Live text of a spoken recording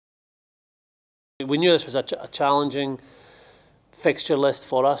We knew this was a challenging fixture list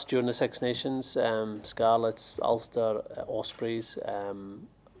for us during the Six Nations, Scarlets, Ulster, Ospreys,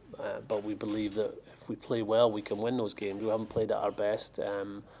 but we believe that if we play well we can win those games. We haven't played at our best.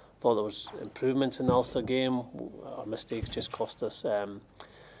 Thought there was improvements in the Ulster game. Our mistakes just cost us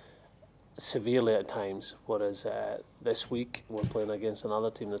severely at times, whereas this week we're playing against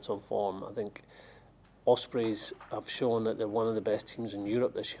another team that's on form. I think Ospreys have shown that they're one of the best teams in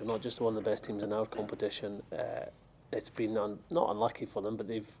Europe this year, not just one of the best teams in our competition. It's been not unlucky for them, but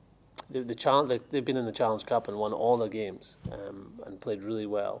they've been in the Challenge Cup and won all their games and played really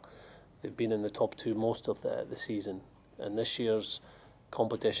well. They've been in the top two most of the season, and this year's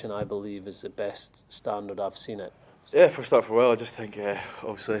competition, I believe, is the best standard I've seen it. Yeah, first off, well, I just think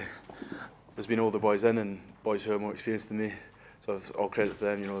obviously there's been older boys in and boys who are more experienced than me, so it's all credit to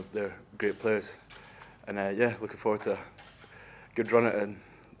them. You know, they're great players, and yeah, looking forward to a good run at it and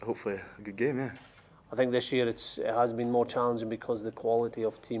hopefully a good game. Yeah. I think this year it has been more challenging because of the quality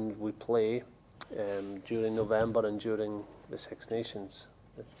of teams we play during November and during the Six Nations.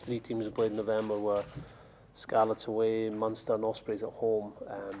 The three teams we played in November were Scarlets away, Munster and Ospreys at home,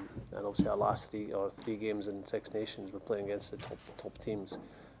 and obviously our last three games in Six Nations we're playing against the top teams.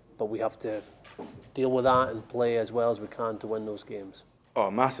 But we have to deal with that and play as well as we can to win those games. Oh,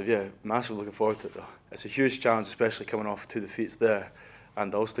 massive, yeah, massive. Looking forward to it though. It's a huge challenge, especially coming off 2 defeats there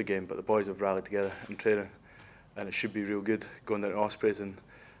and the Ulster game, but the boys have rallied together in training and it should be real good going down to Ospreys and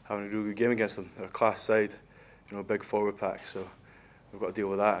having a real good game against them. They're a class side, you know, big forward pack, so we've got to deal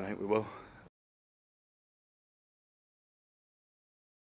with that and I think we will.